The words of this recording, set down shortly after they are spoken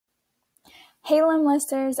Hey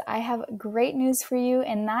lemlisters, I have great news for you,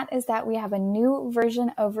 and that is that we have a new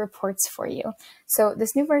version of reports for you. So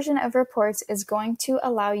this new version of reports is going to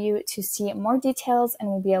allow you to see more details and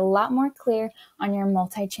will be a lot more clear on your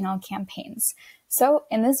multi-channel campaigns. So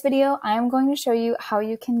in this video, I am going to show you how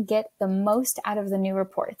you can get the most out of the new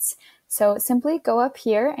reports. So simply go up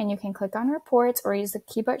here and you can click on reports or use the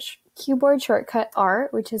keyboard shortcut R,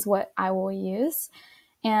 which is what I will use.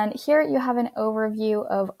 And here you have an overview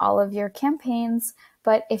of all of your campaigns,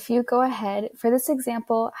 but if you go ahead, for this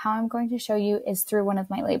example, how I'm going to show you is through one of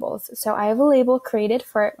my labels. So I have a label created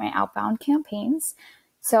for my outbound campaigns.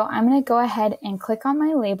 So I'm going to go ahead and click on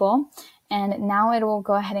my label, and now it will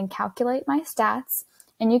go ahead and calculate my stats.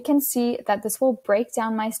 And you can see that this will break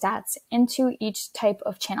down my stats into each type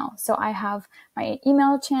of channel. So I have my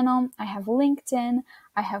email channel, I have LinkedIn,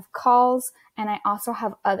 I have calls, and I also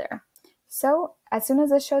have other. So as soon as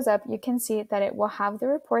this shows up, you can see that it will have the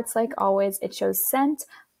reports like always. It shows sent,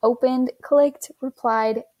 opened, clicked,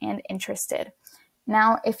 replied, and interested.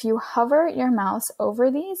 Now, if you hover your mouse over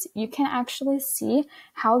these, you can actually see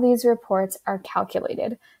how these reports are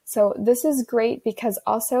calculated. So this is great because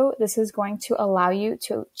also this is going to allow you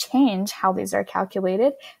to change how these are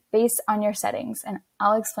calculated based on your settings. And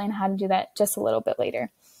I'll explain how to do that just a little bit later.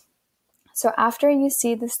 So after you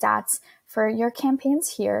see the stats for your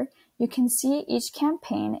campaigns here, you can see each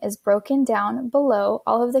campaign is broken down below.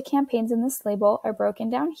 All of the campaigns in this label are broken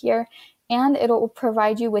down here, and it will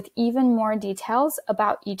provide you with even more details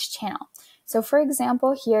about each channel. So for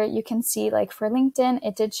example, here you can see, like for LinkedIn,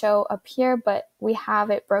 it did show up here, but we have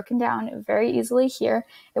it broken down very easily here.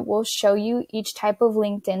 It will show you each type of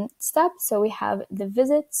LinkedIn step. So we have the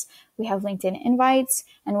visits, we have LinkedIn invites,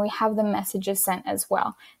 and we have the messages sent as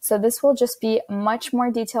well. So this will just be much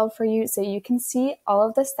more detailed for you, so you can see all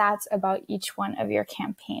of the stats about each one of your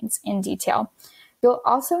campaigns in detail. You'll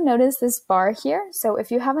also notice this bar here. So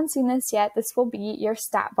if you haven't seen this yet, this will be your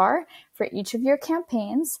stat bar for each of your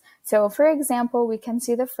campaigns. So for example, we can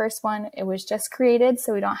see the first one, it was just created,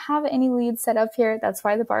 so we don't have any leads set up here. That's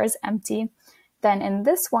why the bar is empty. Then in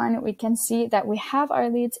this one, we can see that we have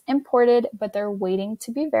our leads imported, but they're waiting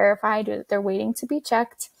to be verified, or they're waiting to be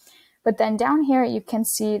checked. But then down here, you can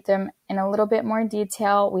see them in a little bit more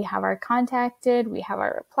detail. We have our contacted, we have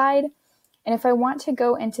our replied. And if I want to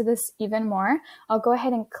go into this even more, I'll go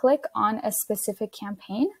ahead and click on a specific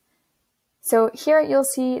campaign. So here you'll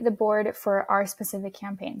see the board for our specific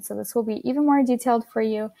campaign. So this will be even more detailed for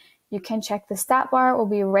you. You can check the stat bar, will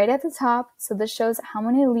be right at the top. So this shows how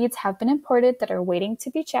many leads have been imported that are waiting to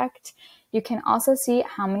be checked. You can also see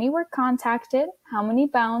how many were contacted, how many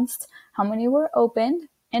bounced, how many were opened,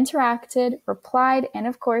 interacted, replied, and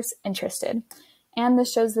of course, interested. And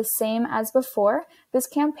this shows the same as before. This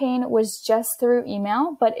campaign was just through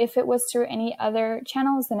email, but if it was through any other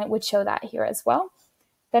channels, then it would show that here as well.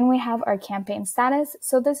 Then we have our campaign status.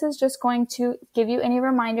 So this is just going to give you any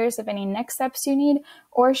reminders of any next steps you need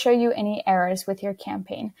or show you any errors with your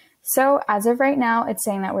campaign. So as of right now, it's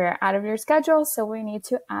saying that we're out of your schedule, so we need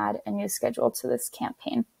to add a new schedule to this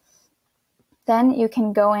campaign. Then you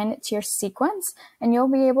can go into your sequence and you'll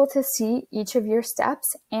be able to see each of your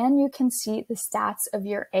steps, and you can see the stats of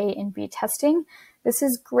your A and B testing. This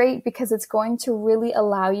is great because it's going to really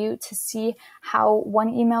allow you to see how one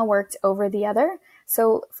email worked over the other.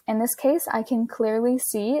 So in this case, I can clearly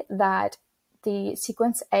see that the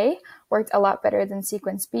sequence A worked a lot better than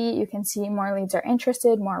sequence B. You can see more leads are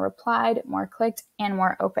interested, more replied, more clicked, and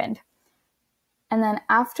more opened. And then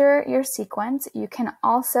after your sequence, you can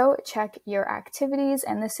also check your activities,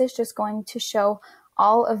 and this is just going to show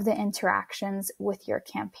all of the interactions with your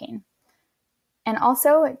campaign. And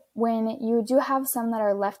also, when you do have some that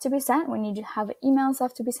are left to be sent, when you do have emails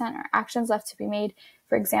left to be sent or actions left to be made,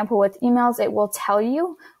 for example, with emails, it will tell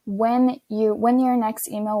you when your next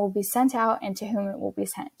email will be sent out and to whom it will be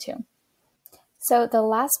sent to. So the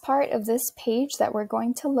last part of this page that we're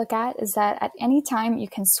going to look at is that at any time you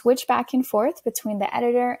can switch back and forth between the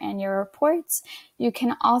editor and your reports. You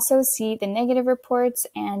can also see the negative reports,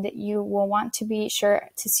 and you will want to be sure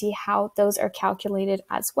to see how those are calculated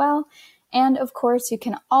as well. And of course, you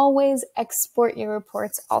can always export your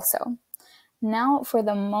reports also. Now, for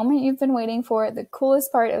the moment you've been waiting for, the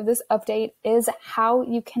coolest part of this update is how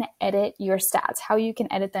you can edit your stats, how you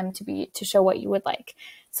can edit them to show what you would like.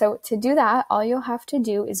 So to do that, all you'll have to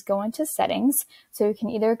do is go into settings. So you can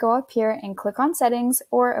either go up here and click on settings,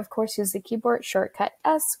 or of course use the keyboard shortcut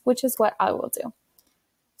S, which is what I will do.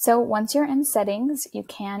 So once you're in settings, you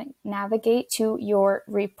can navigate to your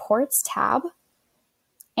reports tab.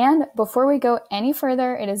 And before we go any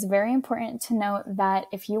further, it is very important to note that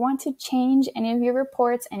if you want to change any of your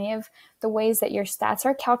reports, any of the ways that your stats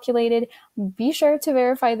are calculated, be sure to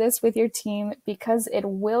verify this with your team because it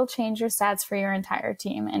will change your stats for your entire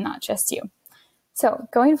team and not just you. So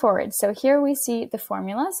going forward, so here we see the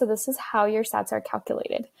formula. So this is how your stats are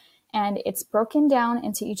calculated. And it's broken down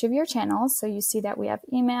into each of your channels. So you see that we have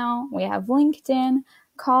email, we have LinkedIn,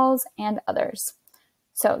 calls, and others.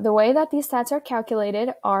 So the way that these stats are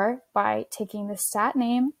calculated are by taking the stat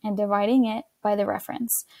name and dividing it by the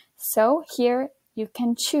reference. So here you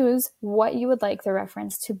can choose what you would like the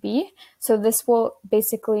reference to be. So this will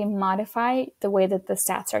basically modify the way that the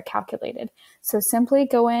stats are calculated. So simply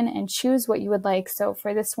go in and choose what you would like. So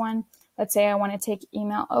for this one, let's say I want to take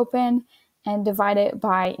email open and divide it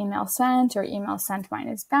by email sent or email sent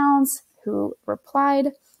minus bounce, who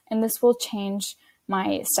replied, and this will change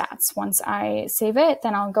my stats. Once I save it,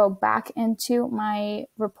 then I'll go back into my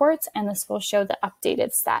reports and this will show the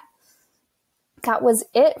updated stat. That was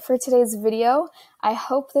it for today's video. I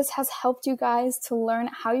hope this has helped you guys to learn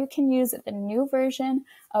how you can use the new version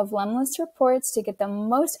of lemlist reports to get the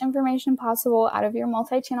most information possible out of your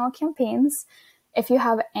multi-channel campaigns. If you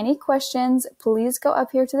have any questions, please go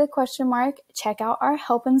up here to the question mark, check out our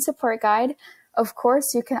help and support guide. Of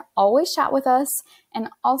course, you can always chat with us, and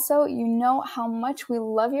also you know how much we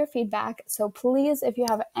love your feedback, so please, if you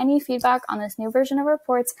have any feedback on this new version of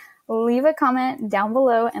reports, leave a comment down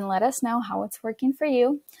below and let us know how it's working for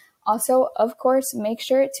you. Also, of course, make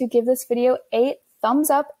sure to give this video a thumbs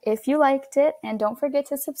up if you liked it, and don't forget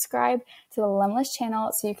to subscribe to the Lemlist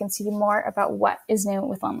channel so you can see more about what is new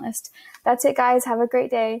with Lemlist. That's it, guys. Have a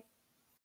great day.